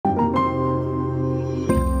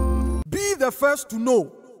the first to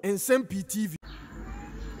know. Nsem-Pii TV.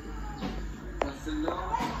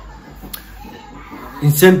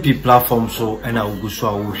 Nsem-Pii platform so and I will go so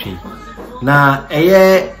awushi. Na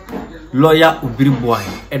lawyer Ubiriboy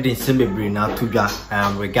Edin Nsem-Pii na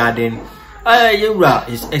Tweaa regarding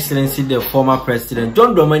His Excellency the former President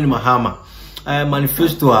John Dramani Mahama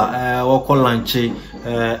Manifesto wako lanche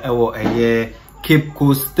Cape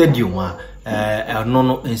Coast Stadium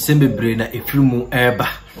no Nsem-Pii na efirimu eba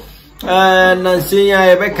na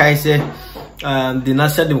nsenya ebeka ise the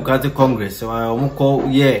National Democratic Congress call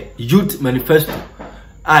Youth Manifesto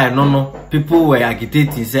no people were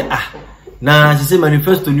agitating say na say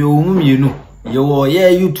manifesto ni omumienu yo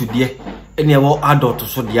youth there any adult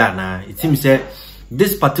so there na it seems say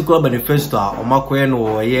this particular manifesto omakoye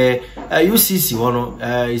no UCC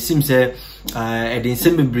one it seems say Edin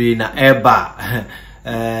Nsem-Pii na eba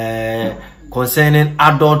concerning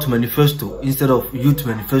adult manifesto instead of youth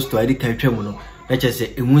manifesto I can tell you no let's just say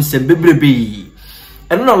Nsem-Pii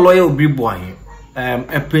and no lawyer Ubiriboy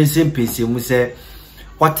a prince mu say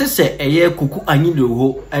what is kuku anyido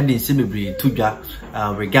ho Edin Nsem-Pii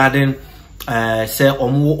Tweaa regarding say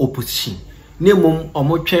opposition nemum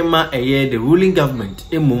omo twema the ruling government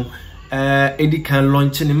emum edi can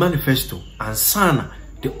launch a manifesto and sana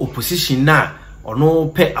the opposition na ono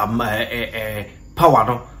pe power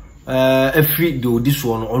no every do this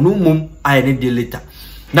one or no mum I need the later.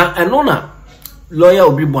 Now anona lawyer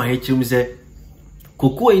Ubiriboy hechim say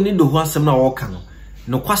kuku ini do ho asem na wo kan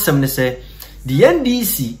no kwasem ne say the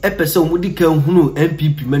NDC epese omudi kan hunu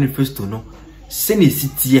MPP manifesto no se ne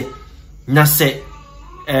sitie na se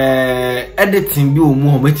editing bi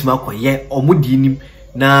omu hometima koye omudi nim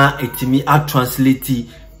na etimi a translate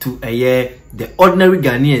to the ordinary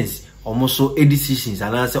Ghanaians almost decisions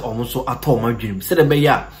and answer almost at all my dream said a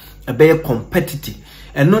be competitive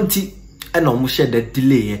and not and almost share the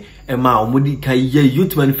delay and ma omudi ka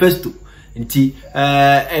youth manifesto nti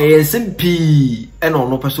Nsem-Pii and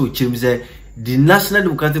no person chim the National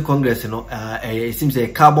Democratic Congress it seems a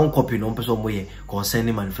carbon copy no person moye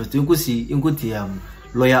concerning manifesto you go see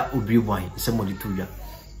lawyer Ubiriboy somebody Tweaa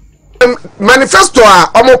manifesto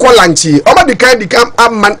omoko lanchi omo di kan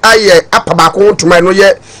amman aye apabako to my no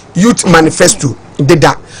youth manifesto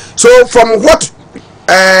dida so from what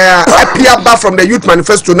appear back from the youth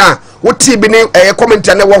manifesto now what be comment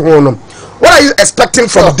and what are you expecting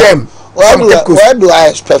from them? What do I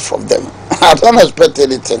expect from them? I don't expect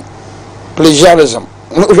anything. Plagiarism.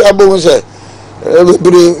 Say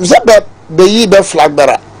the flag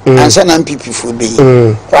bearer and send MPP for be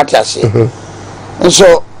what I say. And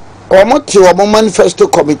so Omo manifesto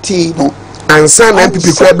committee no and send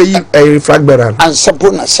MPP for be a flag bearer and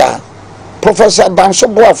Sapona sir Professor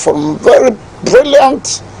Bansoboa from very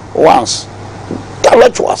brilliant ones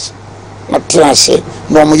intellectuals not to say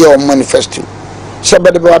no more manifesto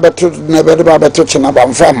somebody never touching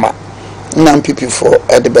about farmer MPP for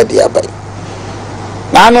everybody abai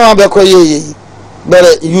na no abeko ye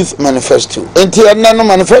but youth manifesto until no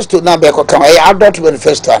manifesto na abeko kan adult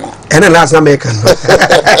manifesto na and last na make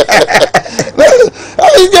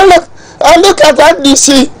I look at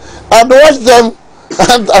NDC and watch them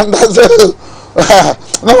and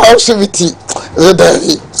no activity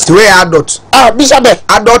the way adult bisabe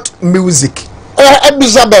adult music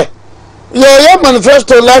bisabe yeah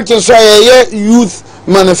manifesto like say youth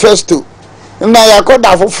manifesto na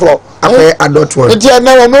yakoda foforo adult one it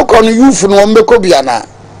na no kon youth no mbeko bia na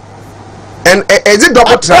and is it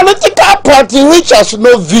double track political party which has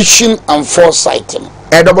no vision and foresight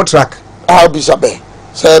a double track how bisabe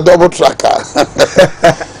say double tracker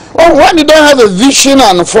well when you don't have a vision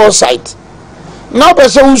and foresight now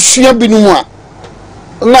person usua binuma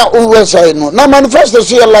na we say no na manifesto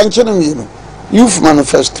say launching you youth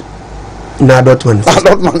manifesto na adult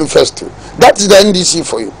manifesto that is the NDC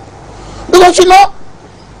for you because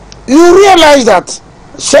you realize that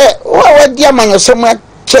say what dear man somewhere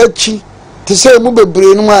churchy to say mu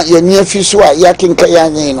bebre no ma ya nia fi so a ya kenka ya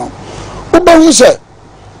nyen no ubahu say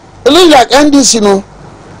it looks like NDC no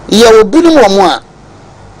ya obinu mo a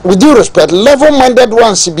with due respect level minded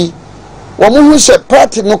ones be womu say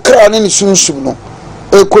party no kra na ni sunsum no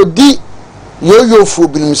ekodi yo fu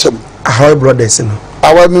binum sem our brothers no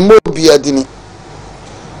our memory adini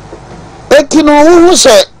ekino who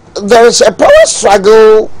say there is a power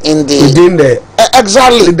struggle in within the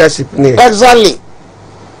exactly leadership exactly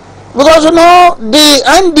because the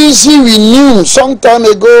NDC we knew some time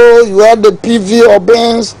ago you had the PV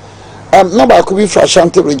Obens number could be for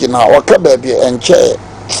Ashanti regional or baby and chair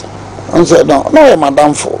and said no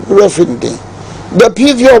madam for the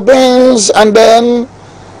PV Obens and then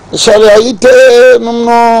Shall I eat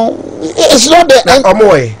no it's not the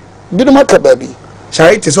Binom aka baabi.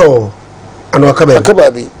 Charity so and aka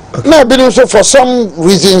baabi. No, binom so for some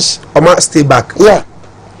reasons Oma stay back. Yeah.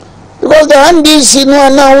 Because the NDC no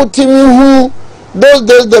now who those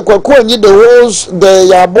days the Kwakwanyi the holes the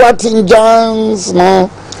Yabuatin Jans no.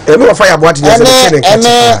 Ebe fire Yabuatin Jans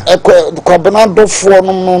Kwabena for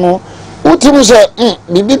no. Utim say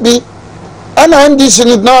bibi ana NDC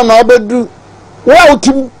ni na obedu wa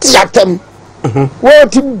utim tiatem. Wa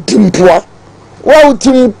utim dimpua. Wa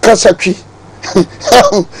utim kasatwi.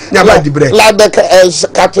 Like the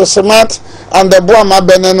Captain Smart and the Boama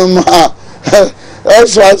Benenum.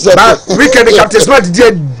 That's why I said, we can the Captain Smart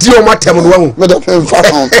dear Matem.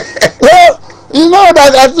 Well, you know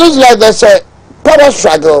that at least like there's a power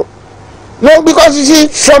struggle. No, because you see,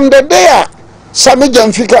 from the day Sammy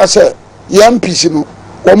Jamfika said, young people,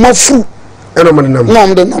 or more fruit. No,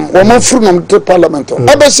 the parliament.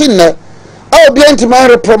 Ever seen that? I'll be anti my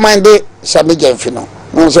reprimand Sammy Jamfino.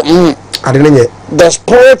 I didn't know. The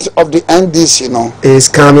spirit of the NDC, is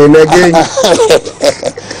coming again.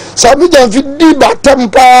 Sammy Jamfidi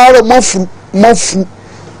Batampa, Mofu.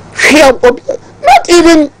 Not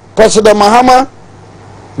even President Mahama.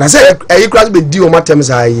 I said, I cross with Dio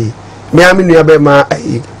Matems. I mean, Yabema,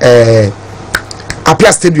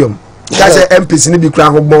 Apia Stadium. That's an MPs in the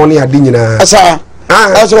crown of money. I didn't know.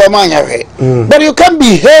 That's what mine. But you can't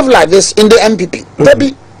behave like this in the MPP.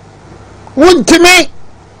 Baby, wouldn't to me.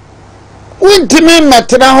 Wintimi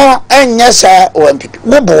matena ho enya sa OMPP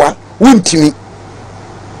wo boa wintimi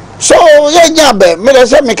so ye nyabe me le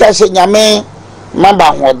se me ka se nyame maba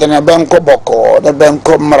ho de na benko boko de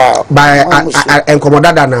benko mra by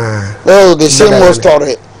enkomodada na oh the same old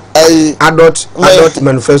story adult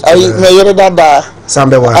manifesto me yere dada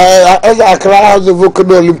sambewa Accra House of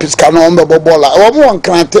Vocal Olympics kan o mbe bobola o mo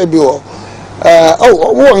kan tebi o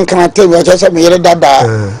one can tell you just me dada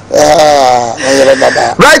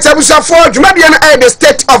right abusa for Jumadian the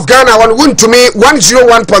state of Ghana on win to me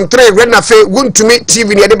 101.3 red na fe win to me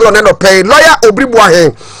TV ne de be on no pay lawyer Obribwa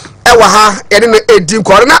he ewa ha ye ne edin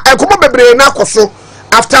ko na enkomo bebre na akoso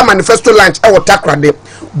after manifesto launch e Takrade de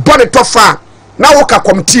body tofa na wo ka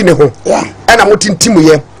committee ne ho e na motintimu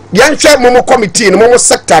ye hwe momo committee ne momo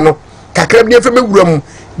sector no kakra bi ne fe mewura mu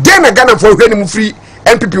de na Ghana for hwe ne mu free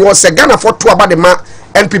NPP was a Ghana for 2 about the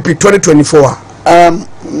NPP 2024.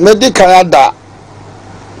 Medical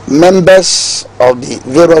members of the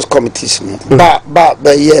various committees.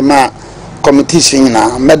 But yeah, committees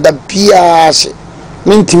na meda bias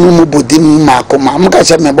minti mu bodini makoma amka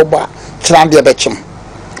se me boba trande bechem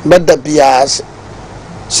meda bias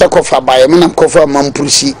sekofa baye me nam kofa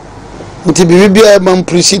mamprusi nti bibia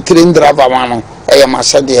mamprusi train driver mano e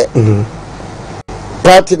masade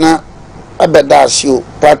party na abedasio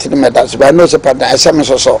party medas but no support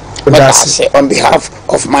so on behalf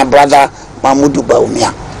of my brother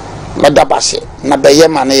Dr.Bawumia medabase na beye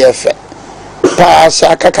mane yefe pass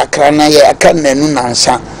akakakra na ye aka nanu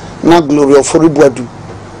nansa na glory of Oribuadu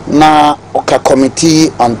na oka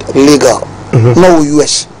committee on legal no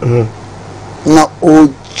US na o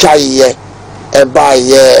chaye eba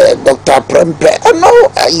ye Dr. Prempe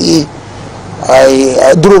no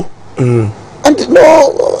I drew and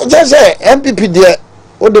no just say MPP there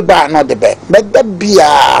o de ba not the be but the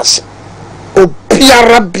bias o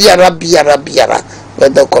biara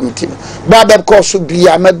with the committee baba course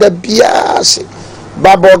bia me the bias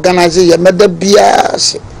baba organize me the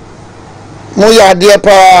bias mo ya de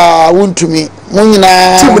pa wuntumi mo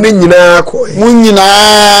nyina tim ne nyina ko mo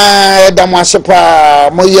nyina e da mo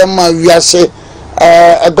asepa mo yema wiase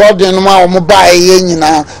godin ma o mo ba ye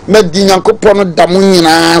nyina me di nyankopon da mo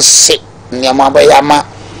nyina se nyama ba yama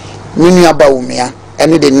Dr.Bawumia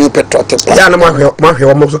and the new patriotic ya na mahwe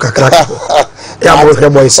wo mo so kakra ya mo hwe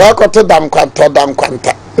boys ko to dam kwanta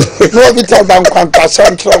no bi to dam kwanta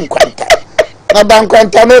central kwanta na dam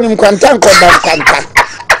kwanta no nim kwanta ko dam kwanta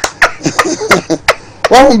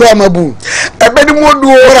wa mo ba mabu ebe ni mo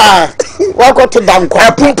duora wa ko to dam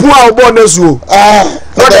kwanta pumpu a obo na zuo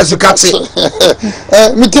no da zukati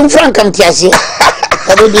mitim frankam tiase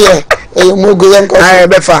ado de mo go yan ko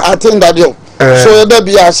befa I think that you so that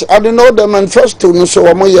bias I don't know the manifesto no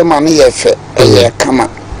so mo ye man ye fe kama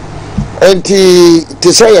enti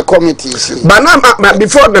to say a committee see but now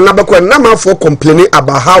before the number na for complaining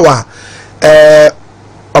about how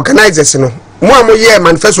organizers no mo ye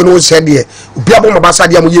manifesto no said there bia bo mabasa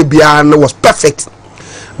dia mo ye bia no was perfect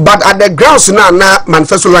but at the grounds na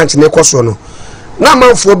manifesto launch na ekoso no na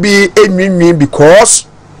manfo bi enwinwi because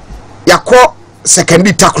yakọ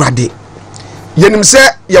secondary Takrade yenim se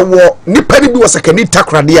yawo nipa ni bi wo secondary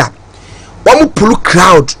Takrade a wo mu pull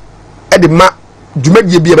crowd e de ma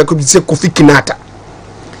dwumadie bi e be ko se Kofi Kinata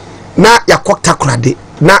na yakokta krade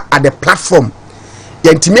na at the platform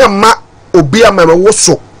yantimi amma obi amama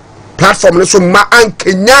woso platform ne so ma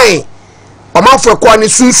ankenyan omafo kwa ne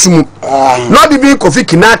sunsumu not the Kofi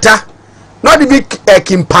Kinata not the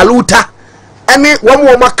Kimpaluta any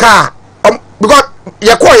one maka because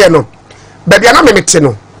yakoye no baby ana memete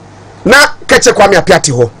no na keche kwa me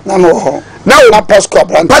apiati ho na no ho na Pasco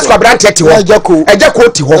Brand eti ho ejako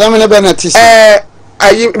ti ho na me be na ti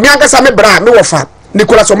ayi mi angasa me bra me wofa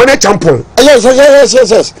Nicolas Omane Champon yes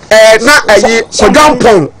na ayi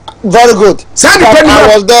Sojampon very good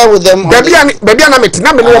I was there with them baby ana meti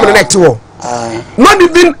na me no woman na eti ho not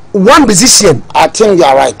even one musician. I think you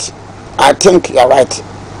are right.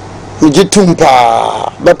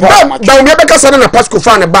 Nijitumpa Bawumia beka sana na Pasco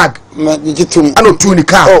fan a bag. Nijitum ano tu ni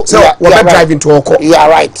car. So we be driving to Oko. You are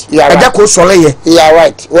right. You are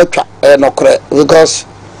right. No correct because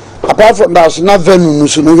apart from that na venue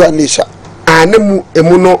nusu no yanisha. Anemu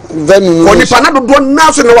emuno venue. Oni pana do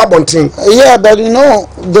na so na wabonten. Yeah, but you know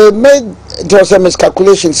they made it was a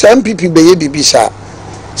miscalculation. Nsem-Pii be bibisa.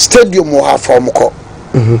 Stadium will have form ko.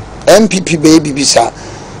 MPP baby bisa.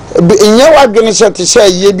 Inye wadwene se te say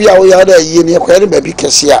ye bia wo ya da ye ne kwere baby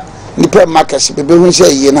kese a nipa makase bebe hu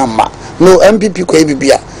say ye na ma. No MPP ko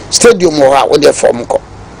bibia. Stadium will have with the form ko.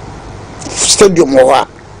 Stadium will have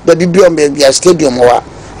the bibia bibia stadium will have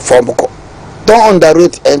form ko. Don't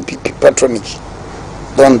underrate MPP patronage.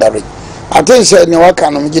 Don't underrate. I think say ne waka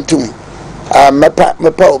no mjitum.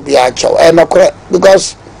 Mepa obi a chaw. No correct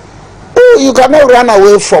because you cannot run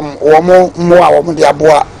away from womo the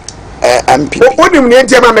aboa MP. What do you mean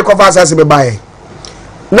to make of us as a buy?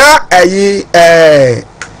 Now, I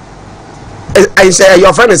say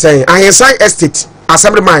your friend is saying, I sign estate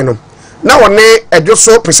assembly minor. Now, on a just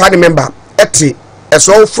so presiding member, eti, a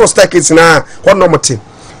so first staircase na one normal team.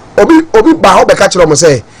 Obi Baho Becatcher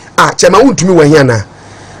say, Chema won't to me when here now.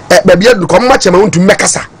 Baby, you come much Chema to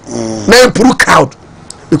Mekasa. Now, improve crowd.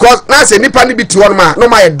 Because now say nipa ni biti one man no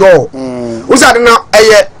my door usa na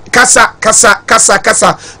kasa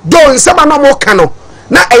do nsema no mo ka no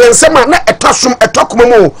na nsema na etosum etokoma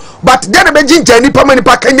mo but there be jinja nipa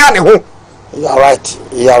manipa kanya ne ho. You are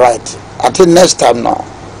right I think next time now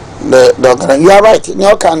the you are right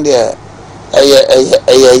no can there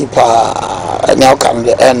pa no can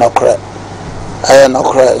there no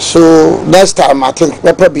correct so next time I think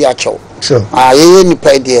pepper be a show. Sure. Ye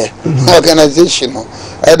nipa there organization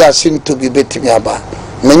that seem to be betting about.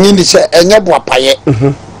 Many say enye boapaye.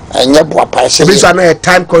 Enye boapaye. This are not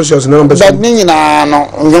time conscious no. But ni na no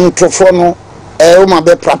young trofo no o ma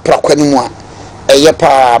be prapra kwani mu a eye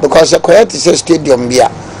pa because the quiet is stadium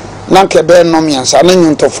bia. Na nke be no miansa na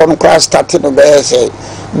young trofo no class start no be say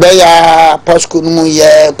be ya Pasco no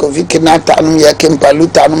ye Kofi Kinata no ye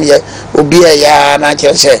Kimpaluta no ye obi ya na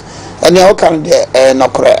che say and you can no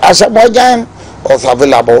correct as a bojan of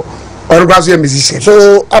available or was a musician.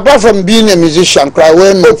 So apart from being a musician, cry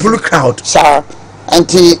when full crowd, sir,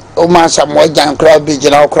 anti Oma Samojan crowd be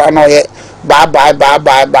general cry no yet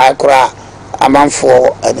bye cry a man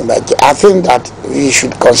for anybody. I think that we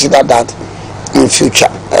should consider that in future.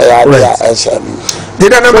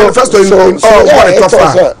 Did I know Manifesto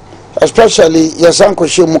especially your son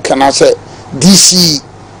Koshimu can I say DC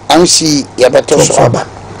MC Yabeto Swaba.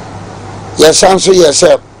 Yes, answer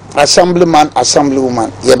yourself. Assemblyman,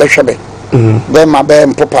 assemblywoman. Yebeshebe. Then my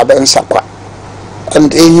ben papa ben sakwa.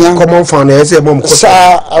 And in young common fund, as a mom, sir,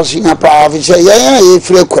 as in a province, yeah,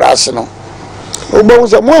 free Kurasino.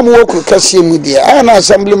 Oboza mo mo ku kase mu dia ana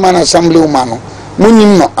assemblywoman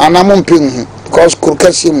munim no anamon pin because ku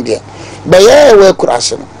kase mu dia ba ye we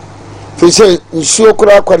kurase no fi se nsuo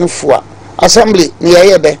kura kwanfo assembly ni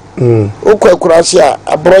ye be okwa kurase a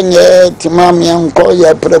abronye timam yanko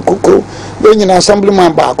ya prekuku be nyina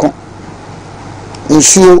assemblyman baako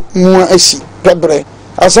nsuo mu asi pebre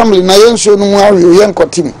assembly na ye nsuo no mu awe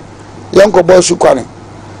yankotim yanko bosu kwane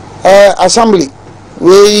assembly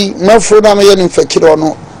we mafo na me yen fakiro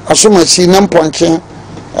no asoma si na mponche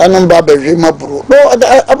anum ba behwe maburu no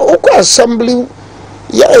okwa assembly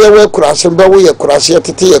ya we kurase ba we ye kurase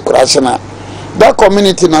tete ye kurase na that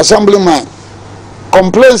community na assemblyman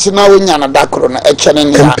complaints na we nya na dakro na echene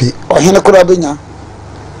ne ya ohene kura benya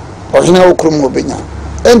ohene okrum obenya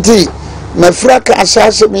enti na fraka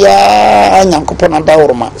asase ya anyankopɔ na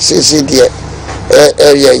dawroma sese de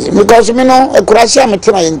because me no kurase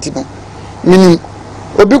ametena yentino minim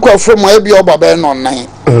obi kwa from e bi obabe no nan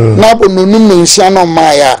na bo nonum nsia no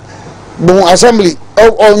maya bo assembly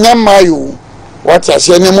o nyamayo what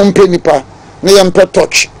ase ne mo mpenipa ne yempe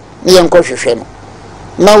touch ne yenkɔhwehwɛ no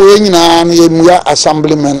na we nyina ne yemua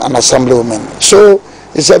assemblymen and assemblywomen so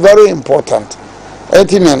it's a very important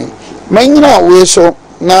etimen manyina we so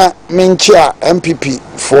na menchia MPP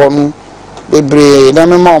form bebre na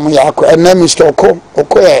me ma om ya akọ na Mr.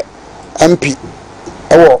 Oko MP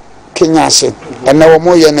ewo Kenya se na wo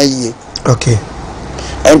mo ye na yie okay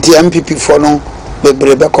enti MPP for no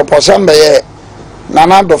bebre be koposamba ye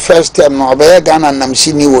nana the first time no be Ghana nam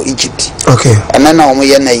sini wo Egypt okay na wo mo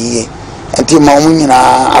ye na yie enti ma wo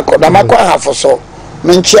nyina akoda makwa hafo so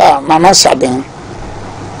menchia nana saben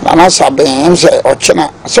mse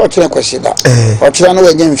ochena kwesida ochena no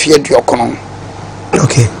wenye mfie duokono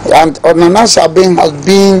okay and Nana Sabin has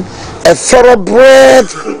been a thoroughbred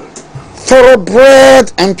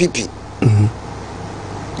MPP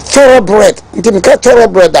thoroughbred ntimka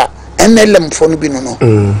thoroughbred NLM for no bi no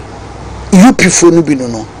UP for no bi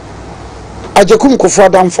no ajekum Kufuor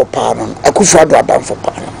Adam for pardon Akufo-Addo Adam for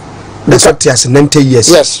pardon that's what yes 90 years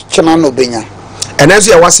yes chena no benya and as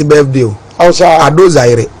you was birthday also Ado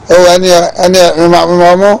Zaire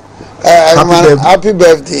mama happy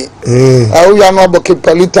birthday we are not booking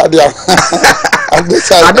polluta dia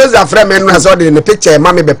Ado za friend me no so in the picture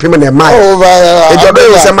mama be pim na mai e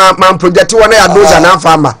jodo say man project one Ado za na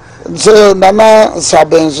farmer so Nana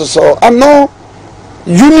Sabin so I know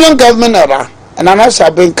union government era and Nana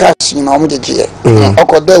Sabin cash you know mo jeje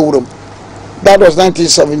okoda wurum that was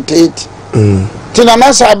 1978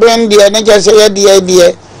 Nana Sabin dia na just say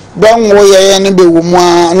dia don't worry any be woman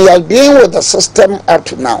and he has been with the system up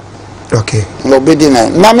to now okay no bedina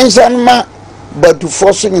na me sanma badu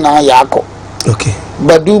forcing na yako okay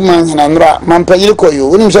badu man na nra mampanyini koyo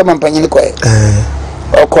unim se mampanyini koyo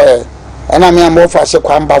okoye ana me am offer se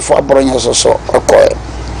kwamba fo abronye so okoye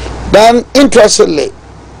then interestingly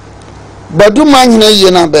badu man na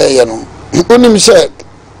ye na be ye no unim se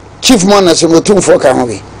chief monarch no tumfo ka ho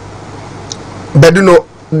bi badu no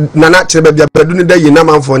Nana chebe badu ni da yina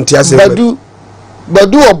manfo ntiase badu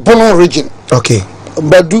Obono region okay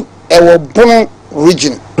badu Obono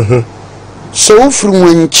region so from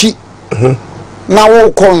wanchi na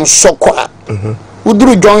wo kon sokwa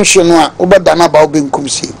uduru junction no a obadana ba obenkum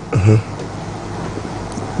si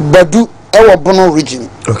badu Obono region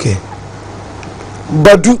okay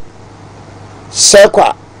badu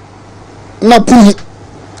sekwa na puni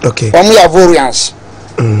okay omo ya variance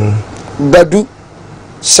badu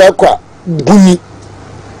Sekwa Guni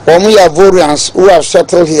Omuya Vorians who have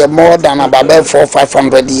settled here more than about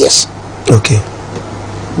 400-500 years. Okay.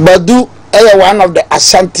 Badu one of the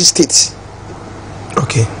Ashanti states.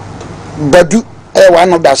 Okay. Badu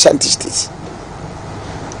one of the Ashanti states.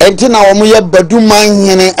 And now Omuya Badu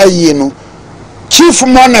man ayeno. Chief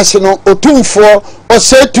monarch no otumfo or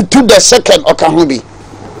say to the second okahubi.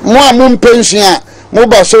 Mo mum pension mo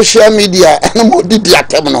ba social media and mo di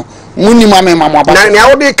diatemno. Muni mama ba na nya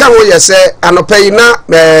wodi ka wo yese anopai na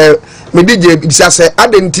me DJ bisa se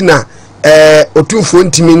adentina otumfo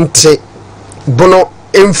ntimi nte bono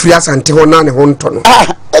emfiri asante ho na ne ho nto no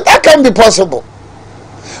that can be possible.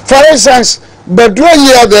 For instance badua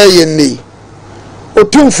ye ba ye ni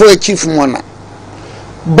otumfo chief mona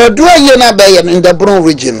badua ye na ba ye in the Brown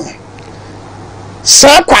region no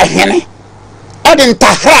sa kwa hene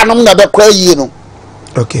adentahra no na be kwa yi no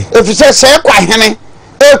okay if you say kwa hene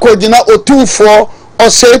ekojina otumfo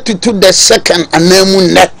or say to the second anemu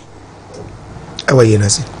ne awa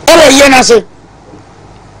yenase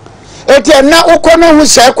eti na ukono hu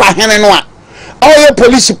say kwa hene no a oye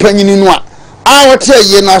police panyini no a wote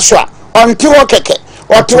ye na so a onti wo keke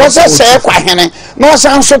wote wo say kwa hene no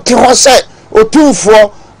san so ti ho say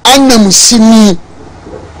otumfo anam simi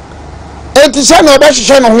eti se na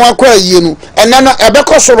obehye no ho akwa ye no ene no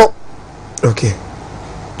ebekosoro okay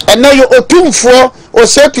and now you otumfo or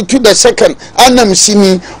say to the second anam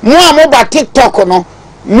sini mo amoba TikTok no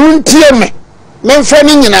nuntie me memfa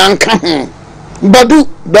ni nyina anka ho badu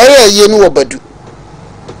ba ye no badu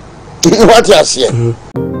what you say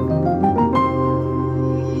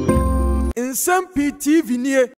Nsem-Pii TV nie